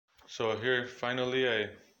So here, finally, I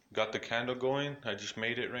got the candle going. I just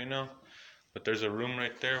made it right now. But there's a room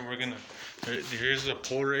right there. Here's the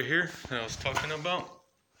pole right here that I was talking about.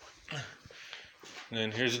 And then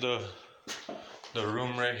here's the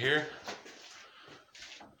room right here.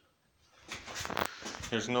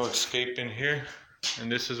 There's no escape in here. And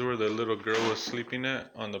this is where the little girl was sleeping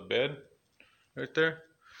at, on the bed, right there.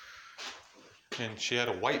 And she had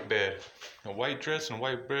a white bed, a white dress and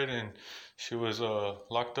white bed, and she was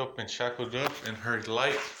locked up and shackled up, and her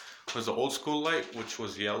light was the old school light, which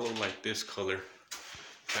was yellow like this color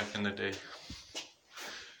back in the day.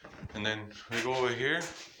 And then we go over here,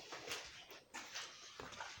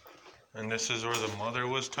 and this is where the mother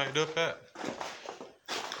was tied up at.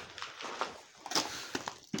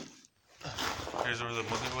 Here's where the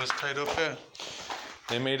mother was tied up at.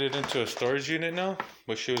 They made it into a storage unit now,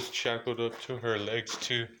 but she was shackled up to her legs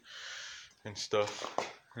too and stuff.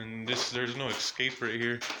 And there's no escape right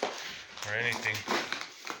here or anything.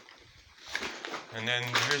 And then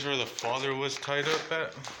here's where the father was tied up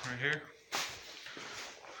at, right here.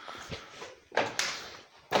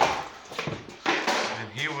 And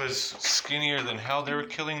he was skinnier than hell. They were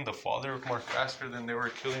killing the father more faster than they were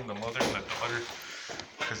killing the mother and the daughter,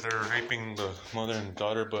 because they were raping the mother and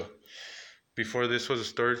daughter. But before this was a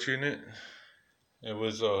storage unit, it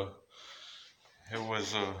was a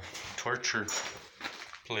torture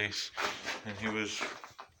place, and he was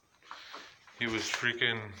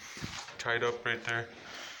freaking tied up right there.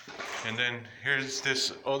 And then here's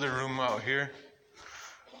this other room out here,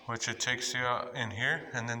 which it takes you out in here,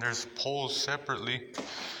 and then there's poles separately.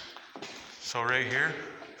 So right here,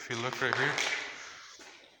 if you look right here,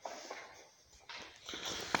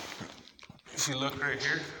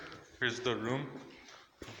 here's the room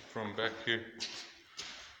from back here.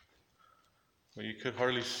 Well, you could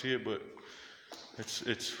hardly see it, but it's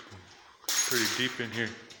pretty deep in here.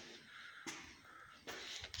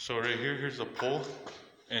 So right here, here's a pole,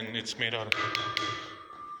 and it's made out of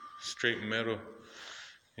straight metal.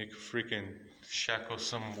 You could freaking shackle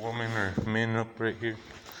some woman or men up right here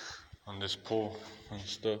on this pole and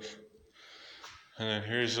stuff. And then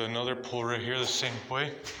here's another pole right here the same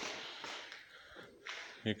way.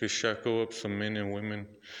 You could shackle up some men and women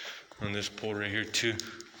on this pole right here too.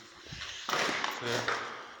 There.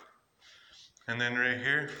 And then right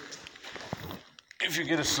here, if you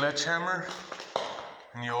get a sledgehammer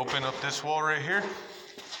and you open up this wall right here,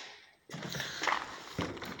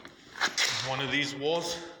 one of these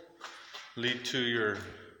walls lead to your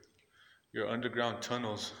underground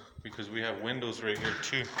tunnels, because we have windows right here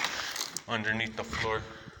too underneath the floor.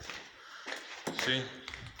 See?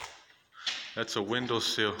 That's a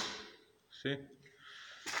windowsill. See?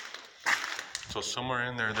 So somewhere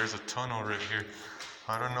in there, there's a tunnel right here.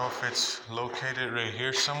 I don't know if it's located right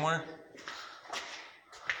here somewhere.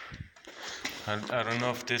 I don't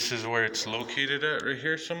know if this is where it's located at, right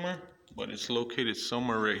here somewhere, but it's located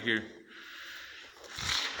somewhere right here.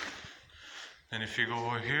 And if you go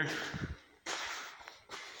over here,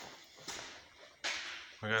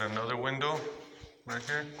 we got another window right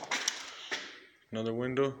here. Another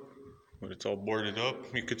window, but it's all boarded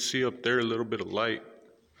up. You could see up there a little bit of light.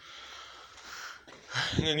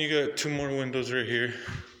 And then you got two more windows right here,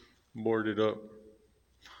 boarded up,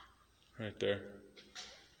 right there.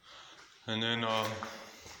 And then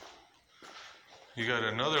you got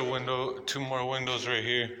another window, two more windows right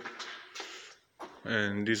here.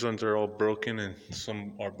 And these ones are all broken and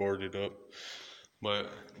some are boarded up. But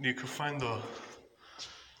you could find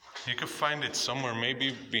it somewhere,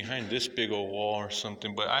 maybe behind this big old wall or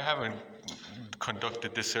something, but I haven't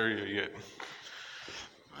conducted this area yet.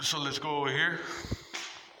 So let's go over here.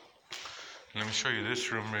 Let me show you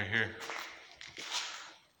this room right here.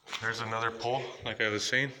 There's another pole, like I was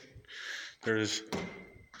saying.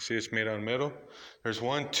 See, it's made out of metal. There's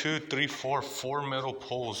 1, 2, 3, 4 metal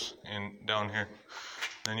poles down here.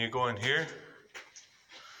 Then you go in here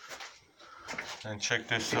and check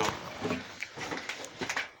this out.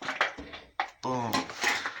 Boom.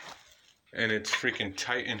 And it's freaking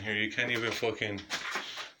tight in here. You can't even fucking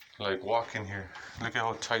like walk in here. Look at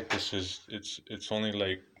how tight this is. It's only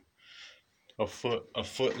like a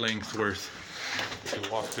foot length worth to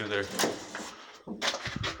walk through there.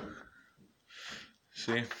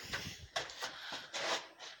 See?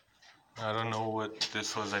 I don't know what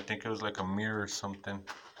this was. I think it was like a mirror or something.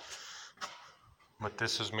 But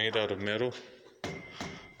this is made out of metal.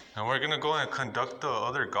 And we're gonna go and conduct the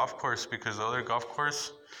other golf course, because the other golf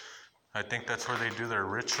course, I think that's where they do their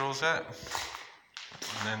rituals at.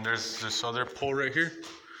 And then there's this other pole right here,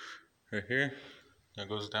 that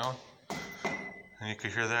goes down. And you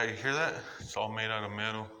can hear that, It's all made out of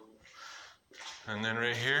metal. And then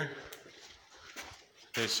right here,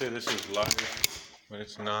 they say this is live, but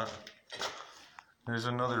it's not. There's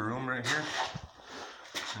another room right here.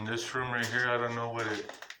 And this room right here, I don't know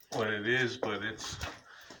what it is, but it's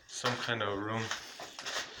some kind of room.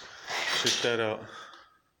 Check that out.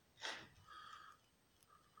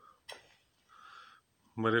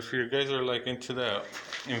 But if you guys are like into that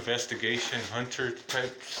investigation hunter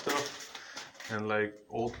type stuff and like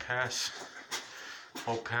old past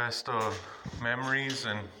memories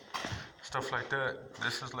and stuff like that,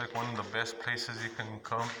 this is like one of the best places you can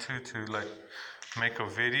come to like make a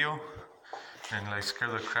video and like scare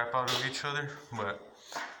the crap out of each other. But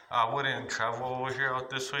I wouldn't travel over here out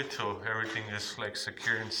this way till everything is like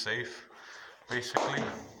secure and safe, basically.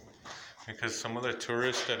 Because some of the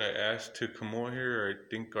tourists that I asked to come over here, I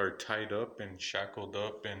think are tied up and shackled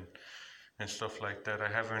up and stuff like that. I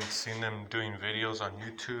haven't seen them doing videos on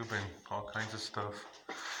YouTube and all kinds of stuff.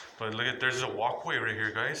 But look at, there's a walkway right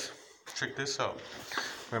here, guys. Check this out.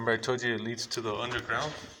 Remember I told you it leads to the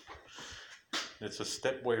underground? It's a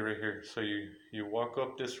stepway right here. So you walk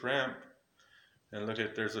up this ramp and look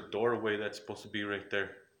at, there's a doorway that's supposed to be right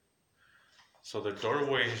there. So the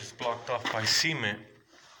doorway is blocked off by cement.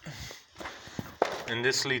 And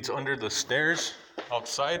this leads under the stairs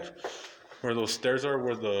outside, where those stairs are,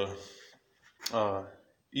 where the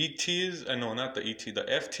ET is. No, not the ET, the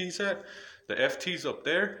FT is at. The FT is up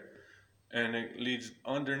there, and it leads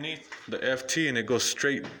underneath the FT, and it goes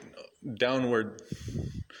straight downward,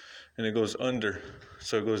 and it goes under.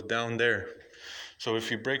 So it goes down there. So if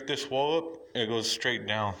you break this wall up, it goes straight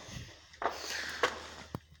down.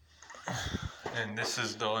 And this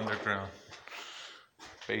is the underground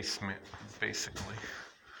basement, basically.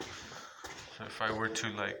 So if I were to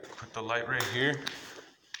like put the light right here,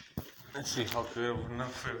 let's see how good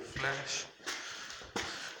enough it flash.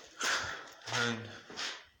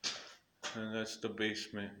 And that's the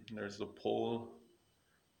basement. There's the pole,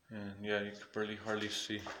 and yeah, you can barely hardly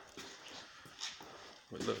see.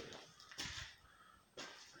 But look,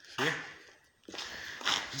 see?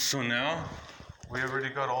 So now we already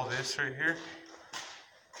got all this right here.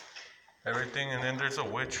 Everything, and then there's a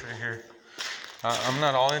witch right here. I'm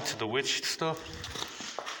not all into the witch stuff,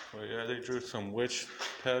 but yeah, they drew some witch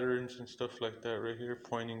patterns and stuff like that right here,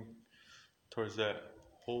 pointing towards that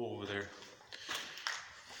hole over there.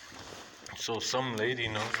 So some lady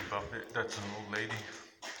knows about it. That's an old lady.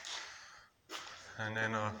 And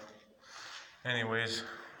then, anyways,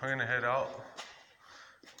 we're gonna head out.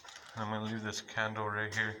 I'm gonna leave this candle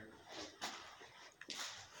right here.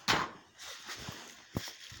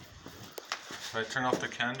 I turn off the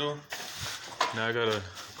candle. Now I gotta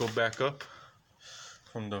go back up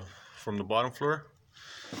from the bottom floor.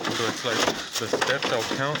 So it's like the steps.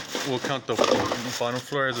 We'll count the bottom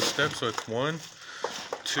floor as a step. So it's 1,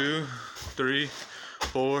 2, 3,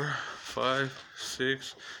 4, 5,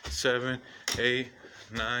 6, 7, 8,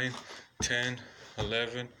 9, 10,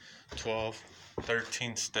 11, 12,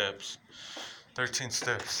 13 steps. 13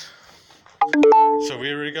 steps. So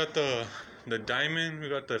we already got the diamond, we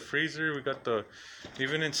got the freezer, we got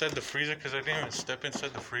even inside the freezer, because I didn't even step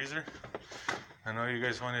inside the freezer. I know you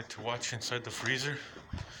guys wanted to watch inside the freezer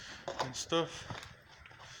and stuff.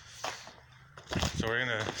 So we're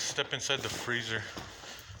gonna step inside the freezer.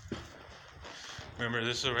 Remember,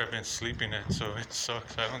 this is where I've been sleeping at, so it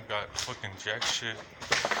sucks. I haven't got fucking jack shit.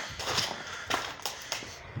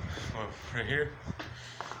 Well, right here,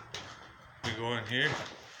 we go in here.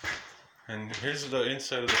 And here's the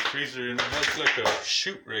inside of the freezer, and it has like a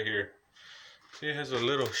chute right here. See, it has a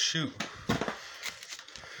little chute,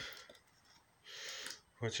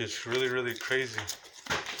 which is really, really crazy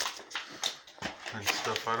and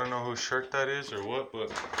stuff. I don't know whose shirt that is or what, but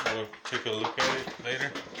we'll take a look at it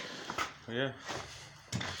later. But yeah,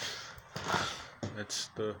 that's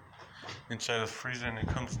the inside of the freezer, and it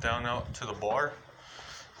comes down out to the bar.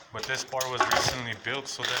 But this bar was recently built,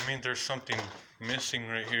 so that means there's something missing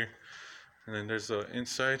right here. And then there's the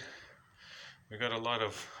inside. We got a lot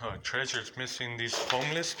of treasures missing. These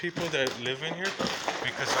homeless people that live in here,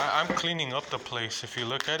 because I'm cleaning up the place. If you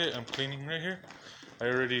look at it, I'm cleaning right here. I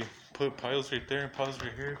already put piles right there and piles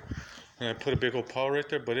right here, and I put a big old pile right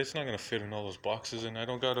there. But it's not gonna fit in all those boxes, and I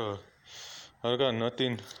don't got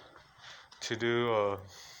nothing to do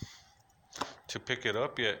to pick it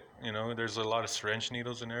up yet. You know, there's a lot of syringe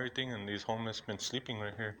needles and everything, and these homeless been sleeping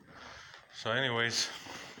right here. So anyways,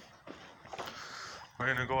 we're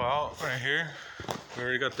gonna go out right here. We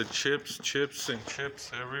already got the chips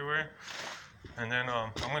everywhere. And then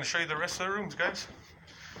I'm gonna show you the rest of the rooms, guys.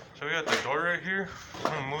 So we got the door right here.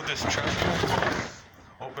 I'm gonna move this trash,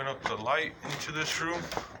 open up the light into this room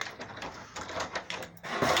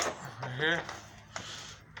right here.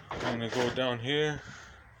 I'm gonna go down here.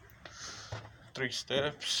 3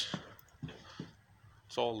 steps.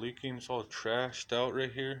 It's all leaking. It's all trashed out right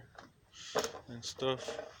here and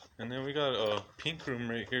stuff. And then we got a pink room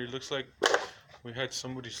right here. Looks like we had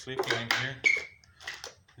somebody sleeping in here.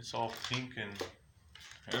 It's all pink and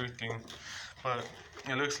everything. But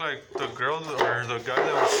it looks like the girl or the guy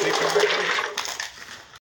that was sleeping right here